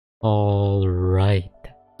All right.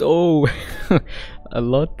 So, a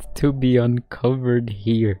lot to be uncovered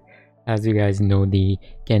here. As you guys know, the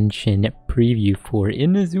Genshin preview for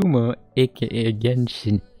INAZUMA, aka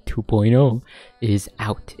Genshin 2.0, is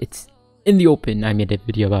out. It's in the open. I made a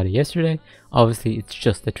video about it yesterday. Obviously, it's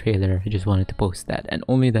just a trailer. I just wanted to post that, and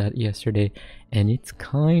only that yesterday. And it's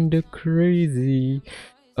kind of crazy.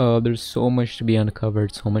 There's so much to be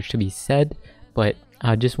uncovered, so much to be said, but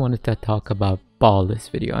I just wanted to talk about BAAL this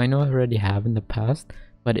video. I know I already have in the past,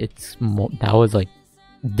 but it's more, that was like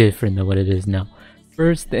different than what it is now.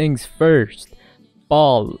 First things first,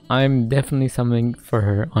 BAAL. I'm definitely summoning for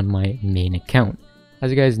her on my main account. As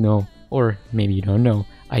you guys know, or maybe you don't know,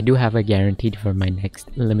 I do have a guaranteed for my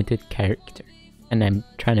next limited character. And I'm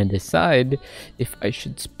trying to decide if I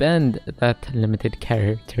should spend that limited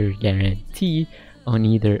character guarantee on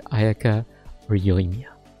either Ayaka or Yoimiya.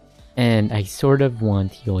 And I sort of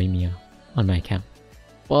want Yoimiya on my account.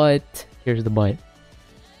 But here's the but.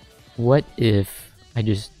 What if I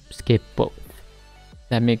just skip both?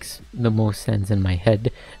 That makes the most sense in my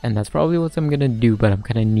head, and that's probably what I'm gonna do, but I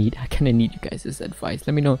kinda need you guys' advice.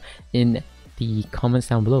 Let me know in the comments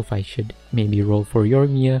down below if I should maybe roll for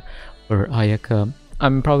Yoimiya or Ayaka.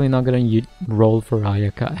 I'm probably not gonna roll for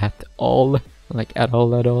Ayaka at all, like at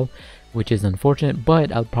all, which is unfortunate,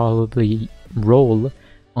 but I'll probably roll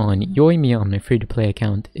on Yoimiya on my free-to-play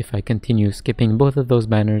account if I continue skipping both of those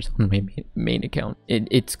banners on my main account.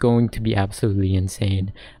 It's going to be absolutely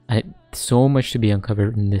insane. So much to be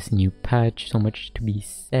uncovered in this new patch, so much to be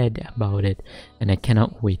said about it, and I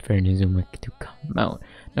cannot wait for INAZUMA to come out.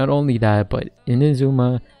 Not only that, but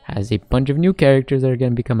INAZUMA has a bunch of new characters that are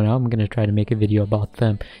going to be coming out. I'm going to try to make a video about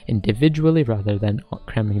them individually rather than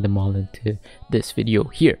cramming them all into this video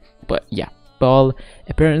here. But yeah, BAAL,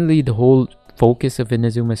 apparently the whole focus of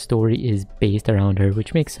INAZUMA's story is based around her,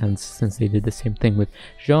 which makes sense since they did the same thing with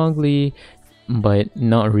Zhongli, but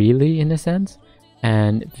not really in a sense,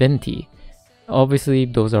 and Venti. Obviously,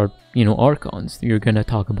 those are, Archons. You're gonna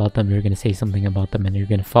talk about them, you're gonna say something about them, and you're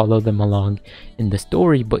gonna follow them along in the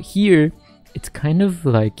story. But here, it's kind of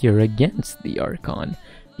like you're against the Archon.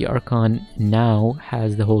 The Archon now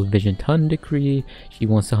has the whole Vision Ton decree. She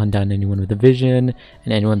wants to hunt down anyone with a vision,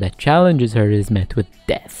 and anyone that challenges her is met with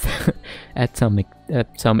death at some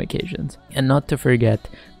occasions. And not to forget,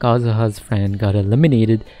 Kazuha's friend got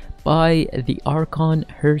eliminated by the Archon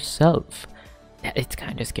herself. It's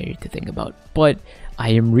kind of scary to think about, but I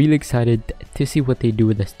am really excited to see what they do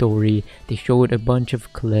with the story. They showed a bunch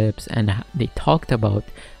of clips, and they talked about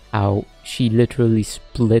how she literally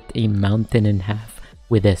split a mountain in half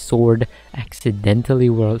with a sword accidentally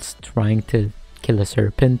whilst trying to kill a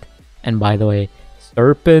serpent. And by the way,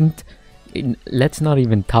 serpent, let's not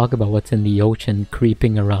even talk about what's in the ocean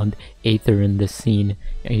creeping around Aether in this scene.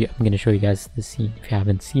 I'm gonna show you guys the scene if you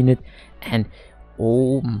haven't seen it, and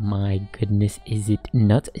oh my goodness, is it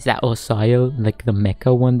nuts? Is that Osial, like the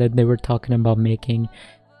mecha one that they were talking about making?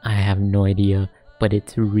 I have no idea, but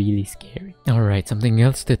it's really scary. Alright, something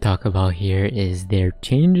else to talk about here is they're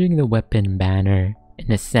changing the weapon banner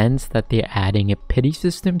in a sense that they're adding a pity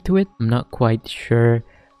system to it. I'm not quite sure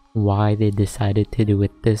why they decided to do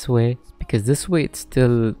it this way, because this way it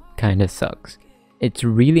still kind of sucks. It's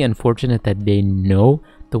really unfortunate that they know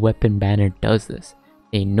the weapon banner does this.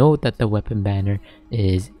 They know that the weapon banner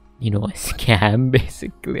is, a scam,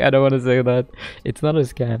 basically. I don't want to say that. It's not a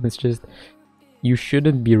scam, it's just you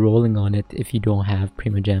shouldn't be rolling on it if you don't have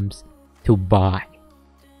Prima Gems to buy.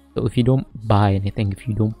 So if you don't buy anything, if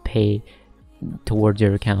you don't pay towards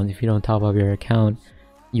your account, if you don't top up your account,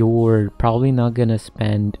 you're probably not gonna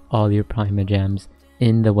spend all your Prima Gems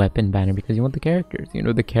in the weapon banner because you want the characters.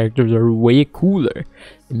 The characters are way cooler.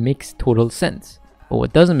 It makes total sense. But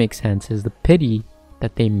what doesn't make sense is the pity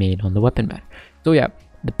that they made on the weapon banner. So yeah,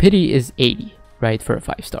 the pity is 80, right, for a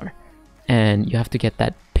 5-star. And you have to get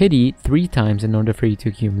that pity 3 times in order for you to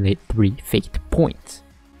accumulate 3 fate points.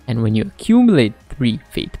 And when you accumulate 3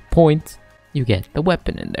 fate points, you get the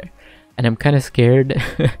weapon in there. And I'm kind of scared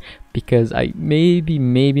because maybe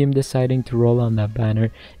I'm deciding to roll on that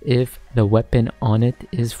banner if the weapon on it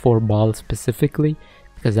is for BAAL specifically,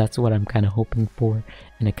 because that's what I'm kind of hoping for,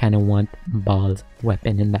 and I kind of want BAAL's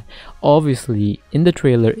weapon in that. Obviously, in the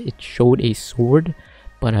trailer, it showed a sword,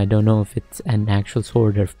 but I don't know if it's an actual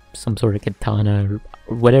sword or some sort of katana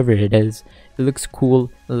or whatever it is. It looks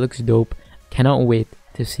cool, it looks dope. Cannot wait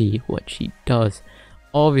to see what she does.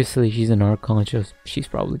 Obviously, she's an Archon, so she's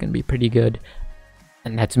probably going to be pretty good.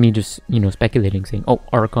 And that's me just, speculating, saying, oh,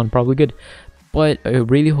 Archon probably good. But I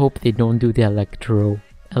really hope they don't do the Electro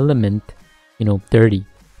element, dirty.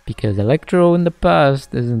 because Electro in the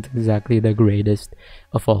past isn't exactly the greatest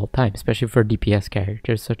of all time, especially for DPS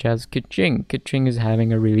characters such as Keqing. Keqing is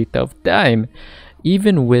having a really tough time.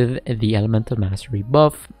 Even with the Elemental Mastery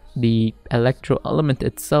buff, the Electro element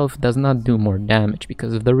itself does not do more damage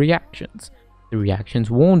because of the reactions. The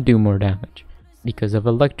reactions won't do more damage because of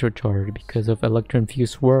Electro Charge, because of Electro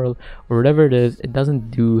Infused Swirl, or whatever it is. It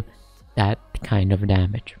doesn't do that kind of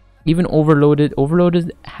damage. Even Overloaded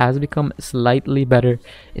has become slightly better.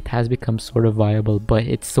 It has become sort of viable, but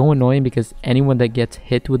it's so annoying because anyone that gets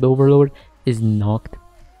hit with Overload is knocked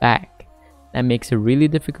back. That makes it really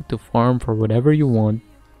difficult to farm for whatever you want.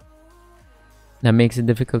 That makes it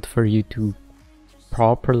difficult for you to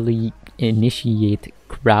properly initiate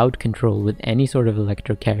crowd control with any sort of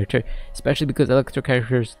Electro character, especially because Electro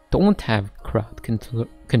characters don't have crowd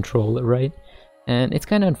control, right? And it's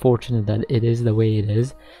kind of unfortunate that it is the way it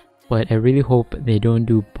is, but I really hope they don't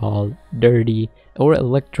do BAAL dirty or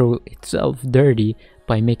Electro itself dirty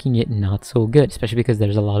by making it not so good, especially because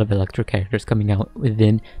there's a lot of Electro characters coming out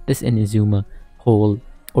within this Inazuma whole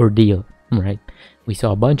ordeal, right? We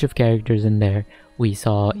saw a bunch of characters in there. We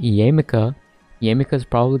saw Yamika. Yamika's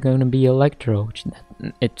probably going to be Electro, which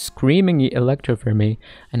it's screaming Electro for me,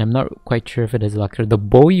 and I'm not quite sure if it is Electro. The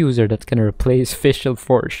bow user that's going to replace Fischl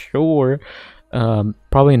for sure.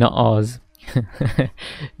 Probably not Oz,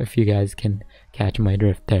 if you guys can catch my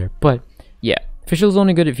drift there. But yeah, Fischl's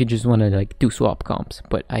only good if you just want to like do swap comps.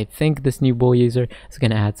 But I think this new bow user is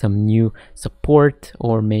going to add some new support,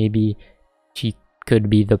 or maybe she could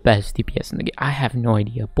be the best DPS in the game. I have no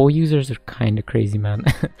idea. Bow users are kind of crazy, man.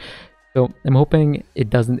 So I'm hoping it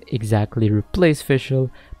doesn't exactly replace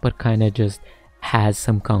Fischl, but kind of just has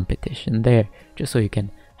some competition there, just so you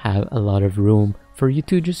can have a lot of room for you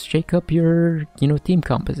to just shake up your, team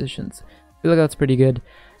compositions. I feel like that's pretty good.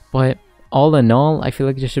 But all in all, I feel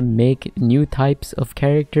like they should make new types of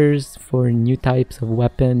characters for new types of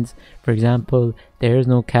weapons. For example, there is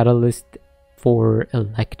no catalyst for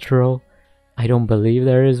Electro. I don't believe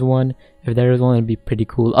there is one. If there is one, it'd be pretty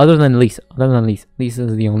cool. Other than Lisa. Lisa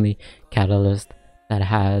is the only catalyst that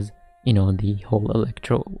has, the whole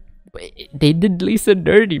Electro. They did Lisa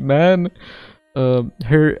dirty, man.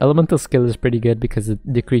 Her elemental skill is pretty good because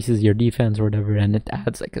it decreases your defense or whatever, and it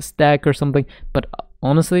adds like a stack or something. But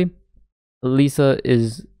honestly, Lisa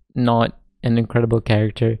is not an incredible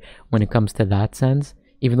character when it comes to that sense.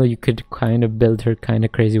 Even though you could kind of build her kind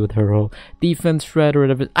of crazy with her whole defense shred or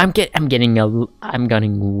whatever. I'm getting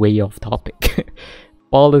way off topic.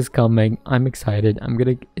 BAAL is coming. I'm excited. I'm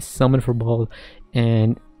gonna summon for BAAL,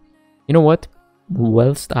 and you know what?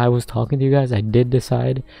 Whilst I was talking to you guys, I did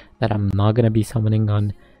decide that I'm not gonna be summoning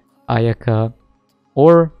on Ayaka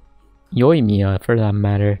or Yoimiya for that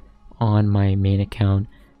matter on my main account,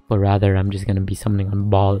 but rather I'm just gonna be summoning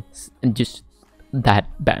on BAAL and just that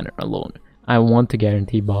banner alone. I want to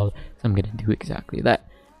guarantee BAAL, so I'm gonna do exactly that.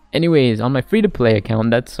 Anyways, on my free-to-play account,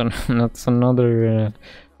 that's another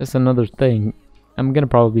thing. I'm gonna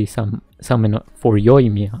probably summon for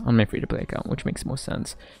Yoimiya on my free-to-play account, which makes most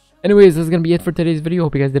sense. Anyways, that's gonna be it for today's video.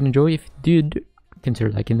 Hope you guys did enjoy. If you did,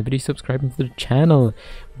 consider liking the video, subscribing to the channel.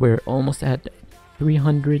 We're almost at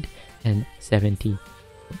 370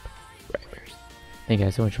 subscribers. Thank you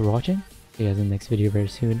guys so much for watching. See you guys in the next video very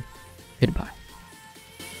soon. Goodbye.